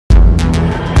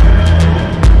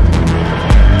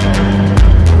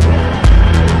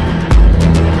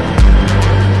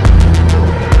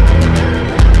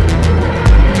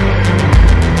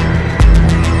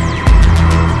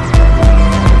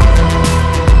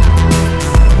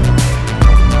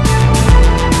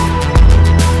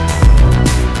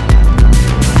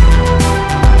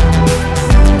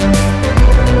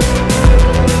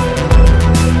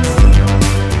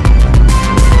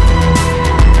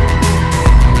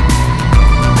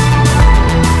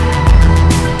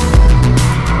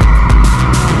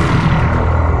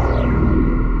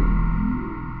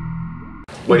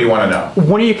What do you want to know?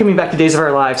 When are you coming back to Days of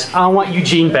Our Lives? I want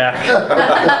Eugene back.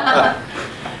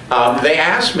 They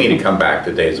asked me to come back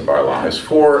to Days of Our Lives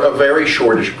for a very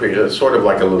shortish period, sort of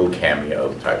like a little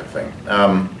cameo type of thing.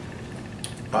 I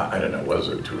don't know, was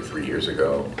it 2 or 3 years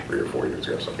ago, 3 or 4 years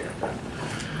ago, something like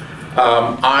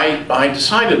that. I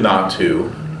decided not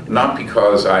to, not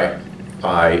because I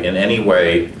in any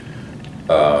way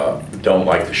don't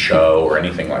like the show or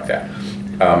anything like that.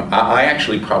 I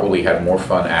actually probably had more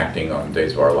fun acting on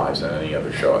Days of Our Lives than any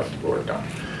other show I've worked on.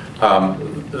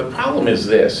 The problem is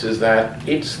this, is that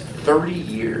it's 30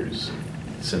 years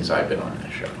since I've been on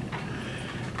that show.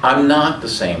 I'm not the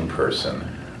same person.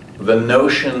 The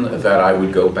notion that I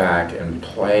would go back and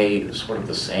play sort of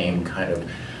the same kind of,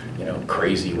 you know,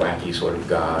 crazy, wacky sort of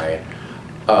guy,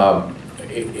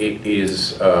 it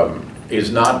is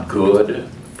not good,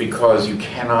 because you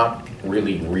cannot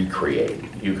really recreate.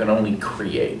 You can only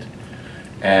create.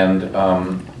 And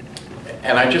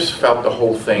I just felt the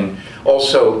whole thing.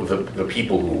 Also, the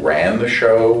people who ran the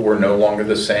show were no longer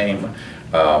the same.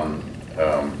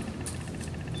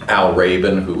 Al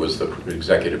Rabin, who was the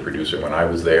executive producer when I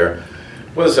was there,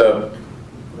 was a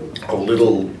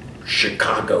little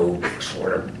Chicago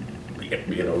sort of,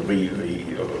 you know,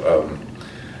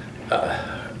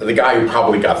 the guy who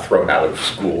probably got thrown out of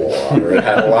school or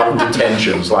had a lot of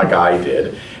detentions like I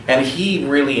did. And he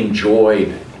really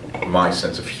enjoyed my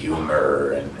sense of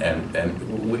humor, and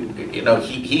we, you know,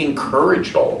 he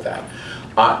encouraged all of that.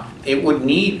 It would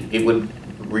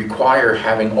require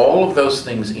having all of those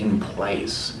things in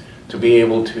place to be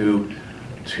able to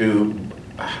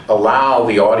allow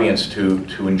the audience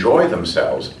to enjoy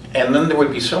themselves. And then there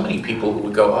would be so many people who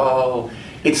would go, oh,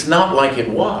 it's not like it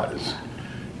was.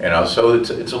 You know, so it's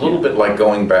a little bit like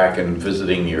going back and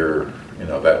visiting your, you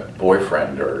know, that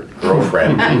boyfriend or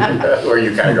girlfriend, where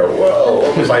you kind of go, whoa,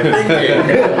 what was I thinking?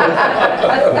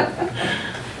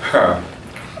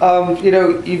 You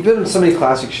know, you've been in so many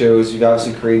classic shows, you've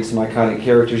obviously created some iconic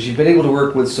characters, you've been able to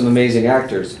work with some amazing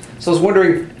actors. So I was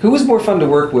wondering, who was more fun to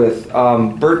work with,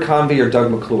 Bert Convy or Doug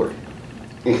McClure?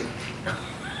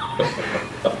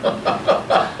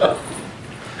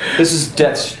 This is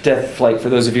Death Flight for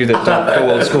those of you that don't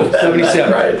go old school.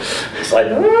 77. Right. It's like,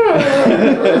 I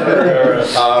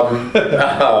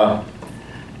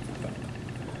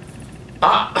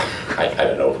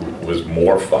don't know who was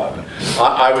more fun.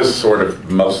 I was sort of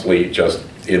mostly just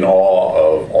in awe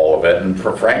of all of it, and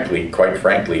quite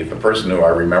frankly, the person who I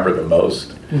remember the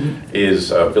most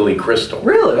is Billy Crystal.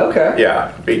 Really? Okay.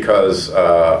 Yeah, because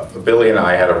Billy and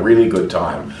I had a really good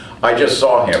time. I just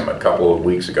saw him a couple of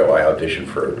weeks ago. I auditioned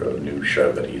for a new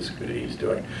show that he's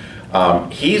doing.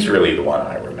 He's really the one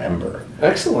I remember.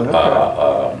 Excellent.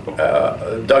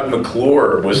 Okay. Doug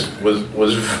McClure was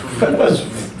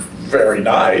very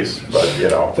nice, but you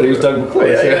know. But he was Doug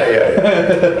McClure.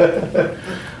 Yeah.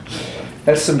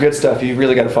 That's some good stuff. You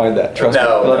really got to find that. Trust me.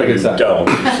 No, You don't.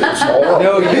 It's horrible.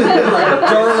 No, you're a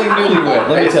darling newlywed.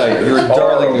 Let me tell you, you're a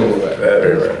darling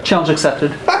newlywed. Challenge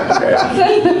accepted. Okay.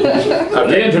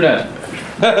 The internet.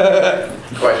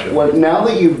 Question. Well, now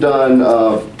that you've done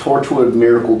Torchwood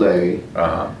Miracle Day,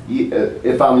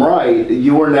 if I'm right,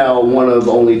 you are now one of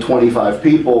only 25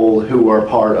 people who are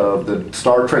part of the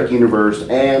Star Trek universe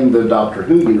and the Doctor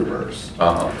Who universe.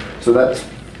 So that's,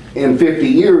 in 50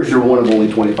 years, you're one of only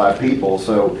 25 people.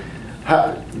 So,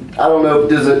 I don't know,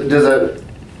 does it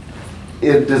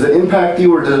impact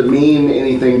you, or does it mean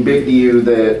anything big to you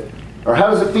that, or how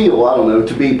does it feel, I don't know,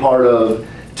 to be part of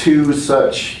two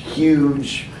such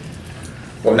huge...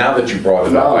 Well, now that you brought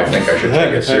it up, I think I should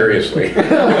take it seriously.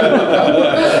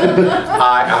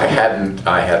 I hadn't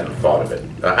thought of it.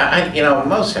 You know,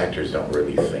 most actors don't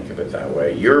really think of it that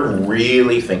way. You're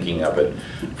really thinking of it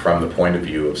from the point of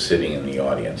view of sitting in the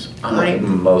audience. I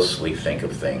mostly think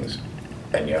of things,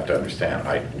 and you have to understand,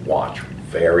 I watch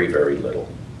very, very little,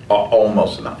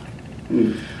 almost nothing.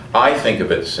 I think of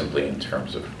it simply in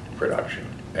terms of production.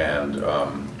 And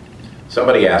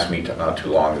somebody asked me not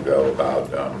too long ago about,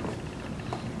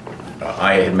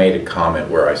 I had made a comment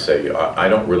where I say, I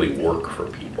don't really work for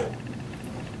people,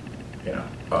 you know.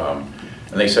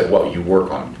 And they said, well, you work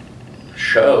on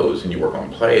shows and you work on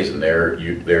plays, and there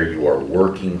you are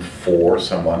working for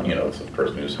someone, you know, it's the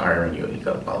person who's hiring you. And you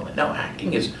go, well, no,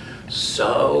 acting is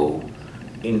so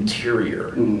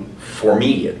interior, for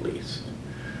me at least,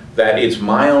 that it's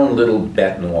my own little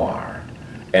bête noire,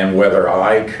 and whether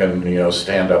I can, you know,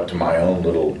 stand up to my own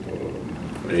little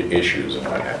issues and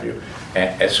what have you.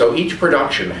 And so each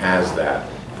production has that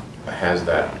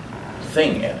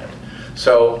thing in it.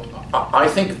 So I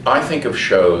think of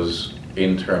shows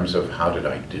in terms of how did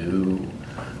I do?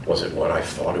 Was it what I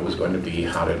thought it was going to be?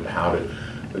 How did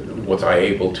was I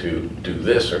able to do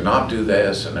this or not do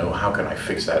this, and how can I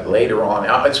fix that later on?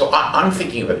 So I'm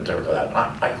thinking of it in terms of that.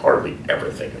 I hardly ever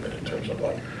think of it in terms of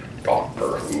like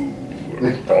Doctor Who,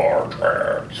 Star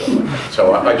Trek.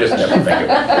 So I just never think of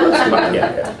it.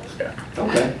 Yeah.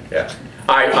 Okay. Yeah.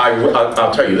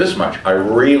 I'll tell you this much. I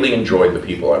really enjoyed the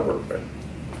people I worked with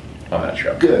on that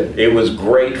show. Good. It was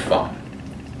great fun.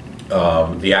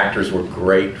 The actors were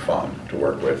great fun to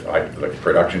work with. The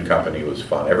production company was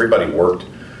fun. Everybody worked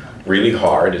really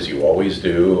hard, as you always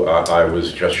do. I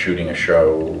was just shooting a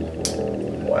show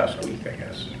last week, I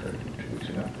guess, or 2 weeks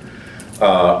ago,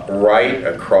 right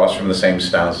across from the same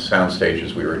sound stage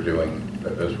as we were doing,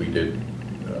 as we did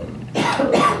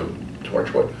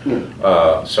Torchwood.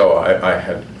 So I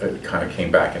had, it kind of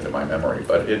came back into my memory,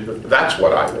 but that's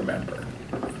what I remember.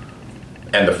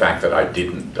 And the fact that I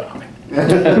didn't die. Well,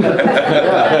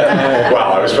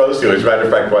 I was supposed to. As a matter of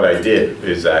fact, what I did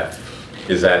is that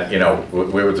you know,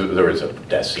 there was a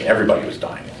death scene. Everybody was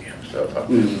dying at the end.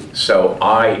 So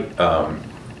I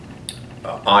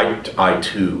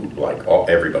too, like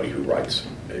everybody who writes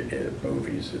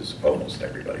movies, is almost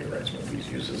everybody who writes movies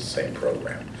uses the same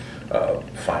program,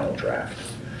 Final Draft.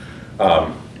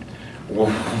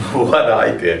 What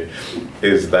I did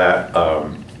is that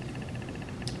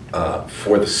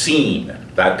for the scene,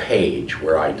 that page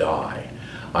where I die,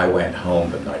 I went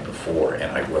home the night before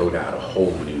and I wrote out a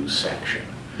whole new section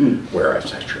where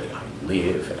essentially I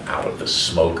live, and out of the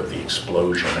smoke of the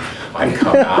explosion I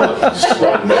come out in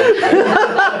slow motion,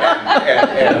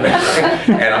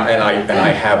 and I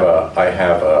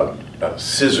have a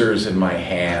scissors in my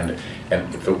hand,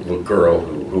 and the girl,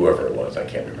 whoever it was, I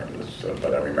can't remember this,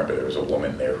 but I remember there was a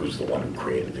woman there who's the one who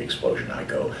created the explosion. I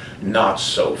go, "Not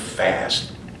so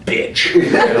fast, bitch."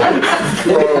 And I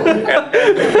throw, and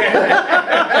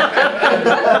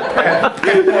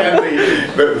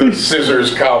the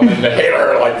scissors come and they hit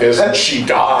her like this, and she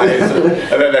dies.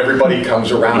 And then everybody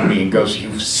comes around me and goes,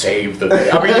 "You've saved the day."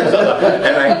 I mean,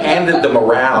 and I handed them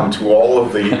around to all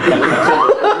of the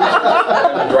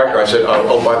director. I said,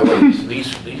 "Oh, by the way,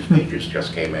 these pages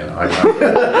just came in." Oh,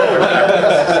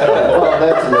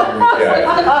 that's lovely.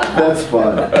 Yeah. That's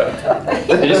fun.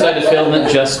 They decided to film it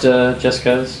just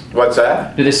cause? What's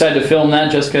that? Did they decide to film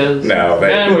that just cause? No,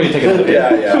 What are you thinking? yeah.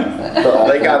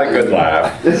 They got a good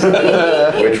laugh,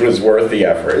 which was worth the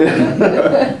effort.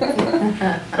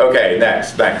 Okay,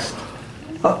 next.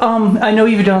 I know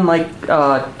you've done like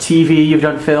TV, you've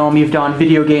done film, you've done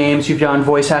video games, you've done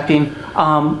voice acting.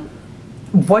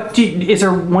 Is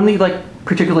there one that you like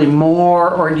particularly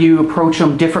more, or do you approach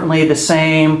them differently, the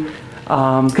same?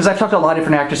 Because I've talked to a lot of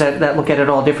different actors that look at it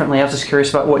all differently. I was just curious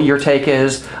about what your take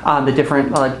is on the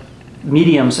different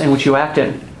mediums in which you act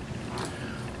in.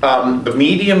 The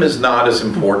medium is not as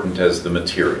important as the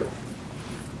material.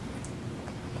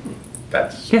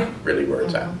 That's really where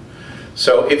it's at.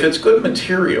 So if it's good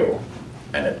material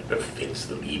and it fits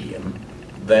the medium,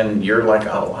 then you're like,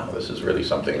 "Oh wow, this is really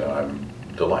something that I'm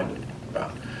delighted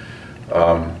about."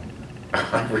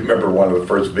 I remember one of the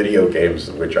first video games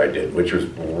which I did, which was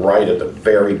right at the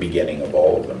very beginning of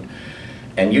all of them.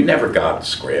 And you never got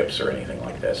scripts or anything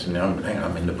like this. And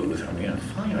I'm in the booth, I'm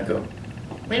fine. I go,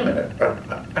 "Wait a minute, I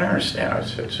don't understand." I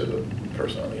said to the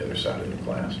person on the other side of the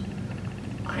class,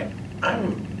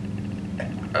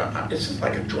 this is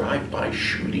like a drive-by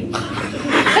shooting. What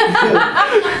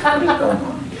is going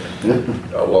on here?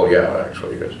 "Oh, well, yeah,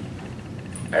 actually it is."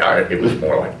 It was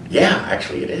more like, "Yeah,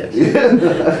 actually it is."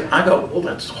 I go, "Well,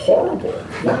 that's horrible.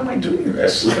 Why am I doing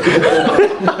this?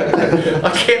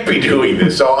 I can't be doing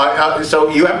this." So so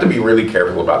you have to be really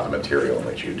careful about the material in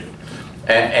which you do.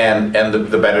 And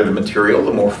the better the material,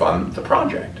 the more fun the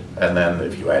project. And then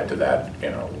if you add to that,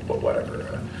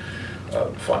 whatever,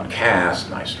 fun cast,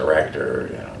 nice director,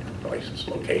 licensed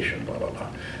location, blah, blah, blah.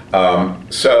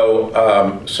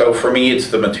 So for me, it's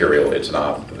the material. It's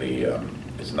not the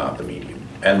medium.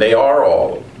 And they are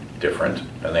all different,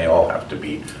 and they all have to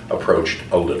be approached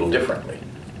a little differently.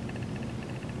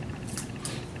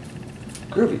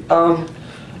 Groovy.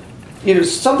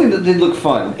 Something that did look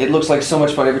fun. It looks like so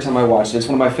much fun every time I watch it. It's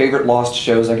one of my favorite Lost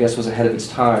shows. I guess was ahead of its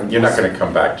time. You're not going to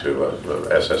come back to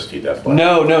SST Deathlight.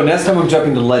 No. Next time I'm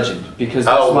jumping to Legend, because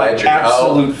that's my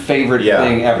absolute favorite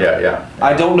thing ever. Yeah.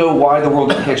 I don't know why the world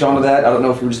didn't catch on to that. I don't know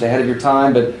if you were just ahead of your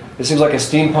time, but it seems like a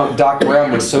steampunk Doc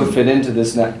Brown would so fit into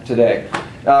this today.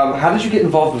 How did you get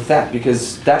involved with that?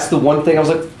 Because that's the one thing I was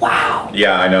like, wow.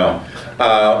 Yeah, I know.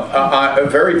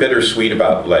 Very bittersweet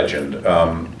about Legend.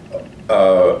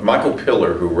 Michael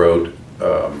Piller, who wrote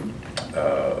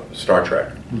Star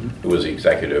Trek, who was the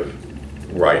executive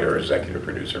writer, executive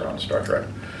producer on Star Trek,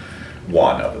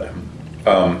 one of them.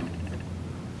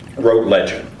 wrote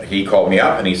Legend. He called me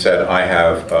up and he said,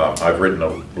 I've written a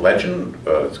Legend.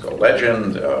 It's called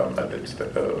Legend.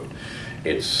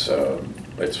 It's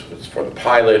for the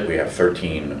pilot. We have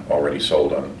 13 already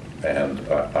sold on, and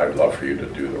I'd love for you to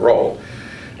do the role.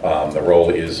 The role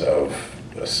is of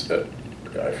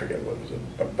I forget what was it,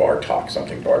 a Bartok,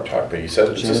 something Bartok, but he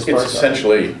says it's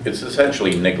essentially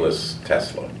Nikola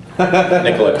Tesla.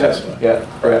 Nikola Tesla. Yeah.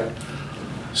 Right.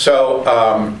 So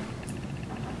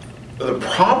the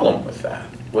problem with that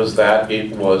was that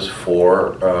it was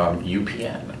for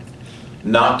UPN,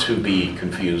 not to be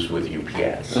confused with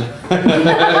UPS.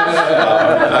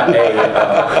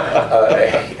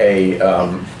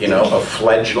 A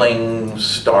fledgling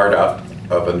startup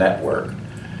of a network,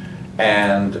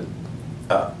 and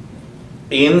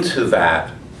into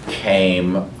that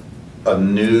came a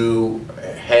new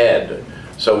head.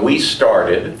 So we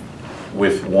started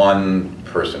with one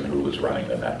person who was running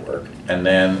the network, and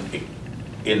then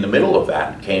in the middle of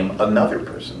that came another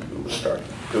person who was starting.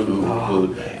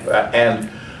 And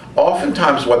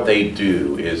oftentimes what they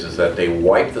do is that they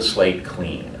wipe the slate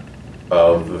clean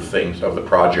of the things, of the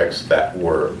projects that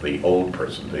were the old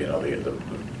person, the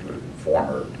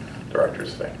former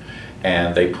director's thing,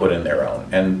 and they put in their own.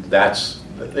 And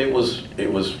it was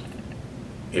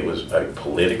a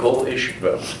political issue,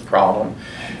 a problem.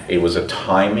 It was a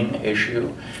timing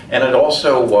issue, and it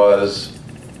also was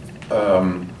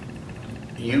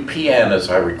UPN, as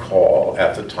I recall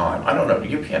at the time. I don't know.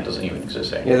 UPN doesn't even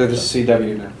exist anymore. Yeah, they're just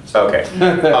CW now. Okay.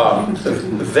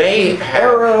 They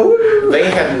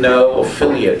had no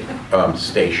affiliate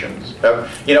stations.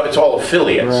 It's all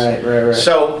affiliates. Right.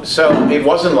 So it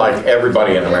wasn't like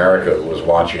everybody in America was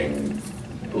watching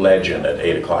Legend at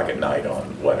 8 o'clock at night on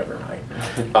whatever night.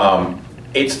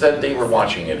 It's that they were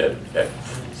watching it at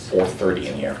 4:30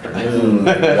 in the afternoon, 1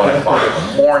 o'clock in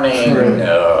the morning,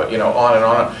 on and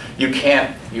on. You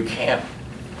can't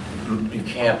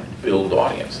build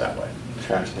audience that way.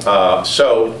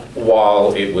 So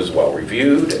while it was well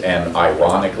reviewed, and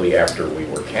ironically after we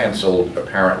were canceled,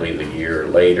 apparently the year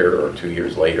later or 2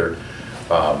 years later,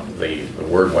 the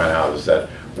word went out is that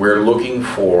we're looking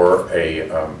for a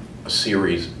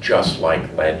series just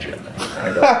like Legend. And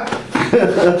I go,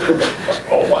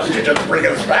 oh, why don't you just bring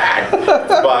us back?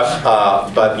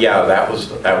 But yeah, that was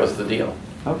the deal.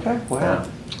 Okay, wow. Yeah.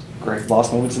 Great,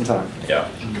 lost moments in time. Yeah.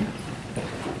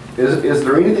 Is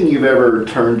there anything you've ever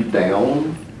turned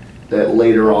down that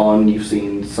later on you've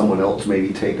seen someone else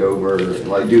maybe take over,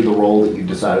 like do the role that you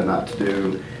decided not to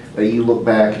do, that you look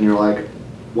back and you're like,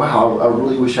 wow, I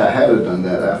really wish I had done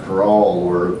that after all,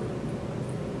 or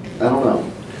I don't know.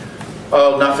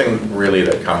 Oh, nothing really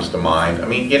that comes to mind. I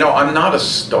mean, I'm not a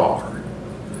star.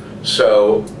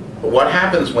 So what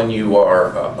happens when you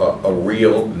are a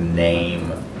real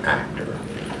name actor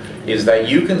is that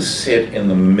you can sit in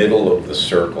the middle of the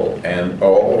circle and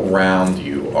all around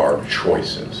you are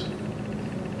choices.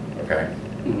 Okay?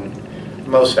 Mm-hmm.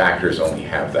 Most actors only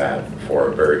have that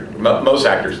for most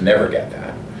actors never get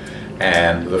that.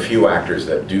 And the few actors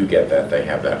that do get that, they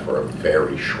have that for a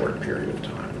very short period of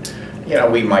time.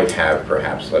 We might have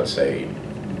perhaps, let's say,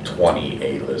 20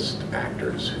 A-list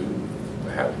actors who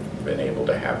have been able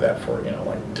to have that for,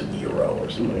 like De Niro or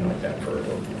something like that, for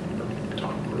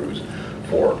Tom Cruise,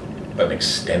 for an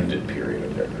extended period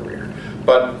of their career.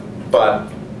 But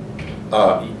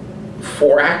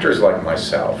for actors like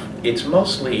myself, it's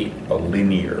mostly a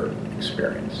linear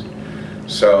experience.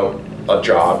 So a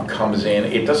job comes in,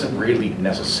 it doesn't really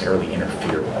necessarily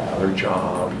interfere with another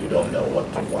job. You don't know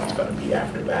what's going to be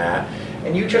after that.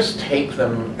 And you just take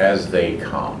them as they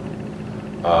come.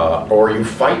 Or you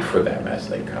fight for them as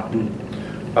they come.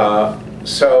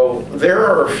 So there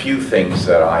are a few things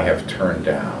that I have turned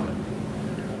down.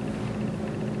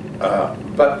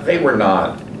 But they were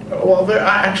not, well, there are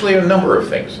actually a number of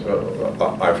things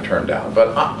I've turned down.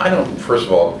 But I don't, first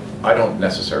of all, I don't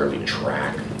necessarily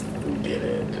track who did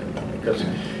it. Because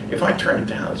if I turn it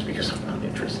down, it's because I'm not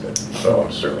interested. So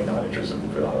I'm certainly not interested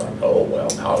in oh, well,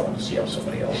 now I want to see how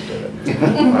somebody else did it.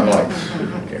 I'm like, who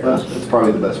cares? That's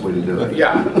probably the best way to do it.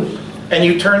 Yeah. And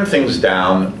you turn things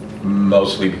down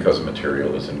mostly because the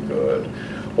material isn't good,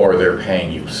 or they're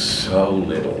paying you so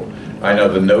little. I know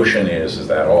the notion is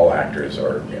that all actors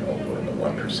are, in the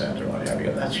 1% or what have you,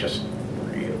 and that's just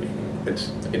really,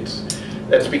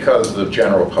 that's because the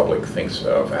general public thinks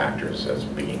of actors as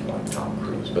being like Tom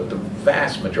Cruise, but the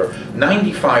vast majority,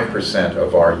 95%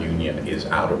 of our union is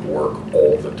out of work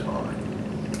all the time.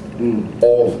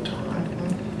 All the time.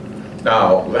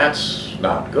 Now, that's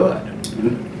not good.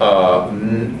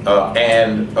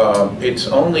 And it's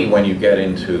only when you get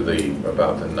into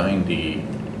about the 97th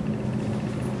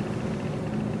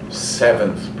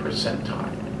percentile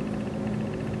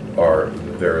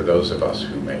there are those of us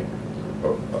who make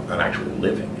an actual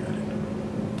living at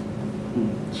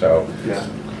it. So Yeah.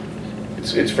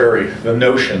 it's very, the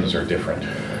notions are different.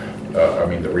 I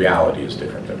mean, the reality is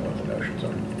different than what the notions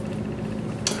are.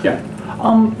 Yeah.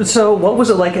 So what was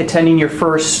it like attending your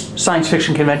first science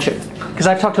fiction convention? Because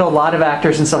I've talked to a lot of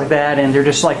actors and stuff like that, and they're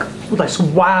just like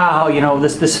wow, you know,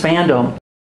 this fandom.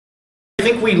 I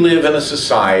think we live in a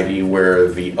society where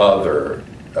the other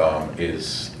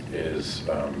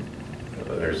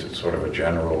there's sort of a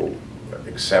general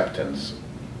acceptance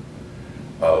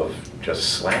of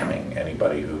just slamming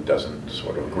anybody who doesn't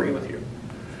sort of agree with you.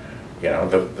 You know,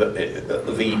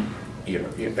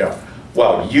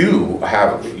 well, you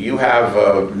have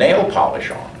nail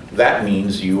polish on. That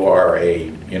means you are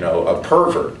a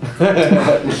pervert.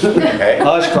 Okay?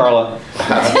 Hush, Carla.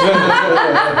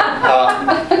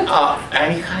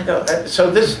 And he kind of,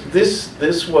 so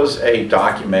this was a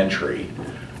documentary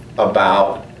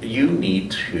about you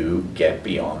need to get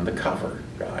beyond the cover,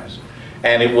 guys.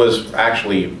 And it was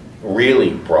actually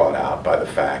really brought out by the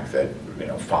fact that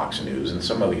Fox News and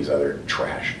some of these other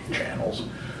trash channels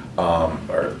or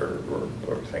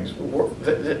things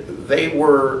they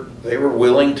were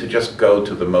willing to just go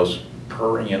to the most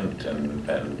prurient and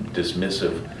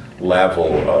dismissive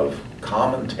level of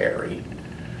commentary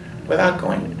without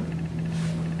going,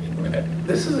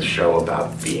 this is a show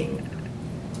about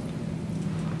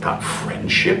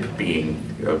friendship, being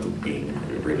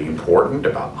really important,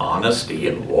 about honesty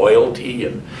and loyalty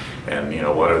and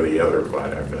what are the other, I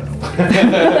don't know.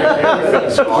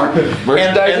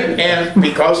 and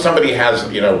because somebody has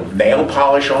nail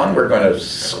polish on, we're going to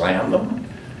slam them.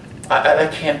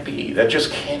 That can't be. That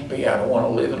just can't be. I don't want to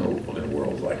live in a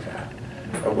world like that.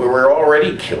 We're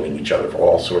already killing each other for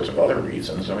all sorts of other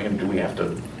reasons. I mean, do we have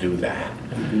to do that?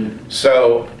 Mm-hmm.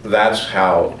 So that's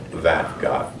how that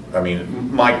got. I mean,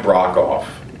 Mike Brockoff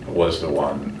was the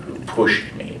one who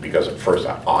pushed me, because at first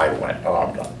I went, oh,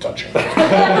 I'm not touching it.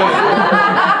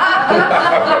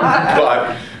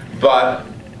 but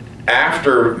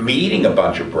after meeting a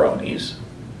bunch of bronies,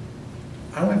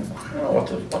 I went, wow,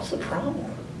 what's the problem?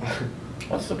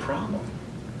 What's the problem?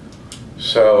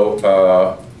 So,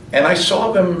 and I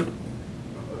saw them,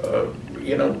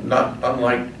 not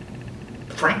unlike,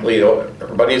 frankly,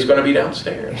 everybody's going to be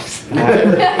downstairs.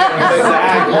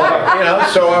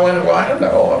 So I went, well, I don't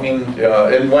know. I mean,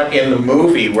 in the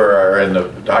movie in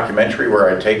the documentary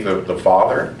where I take the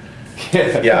father,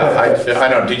 I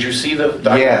know. Did you see the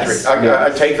documentary? Yes. I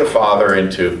take the father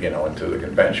into the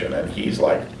convention, and he's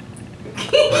like,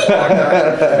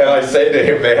 and I say to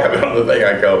him, they have it on the thing,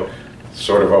 I go,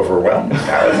 sort of overwhelmed.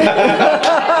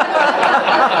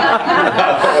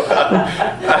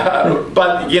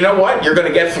 But you know what? You're going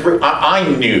to get through. I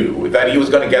knew that he was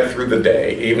going to get through the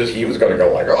day. He was going to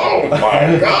go like, oh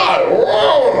my God,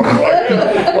 whoa,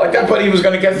 like that. But he was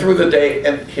going to get through the day,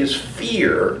 and his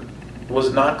fear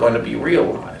was not going to be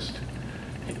realized.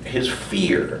 His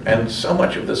fear, and so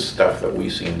much of this stuff that we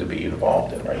seem to be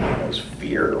involved in right now is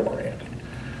fear-oriented,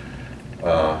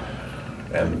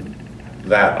 and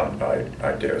that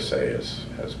I dare say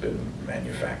has been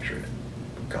manufactured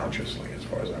consciously, as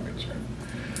far as I'm concerned.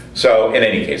 So, in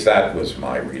any case, that was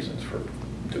my reasons for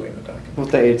doing the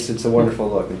documentary. Well, it's a wonderful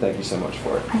look, and thank you so much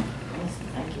for it. Yes,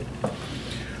 thank you.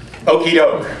 Okie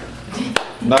doke.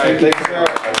 All right, thank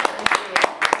you.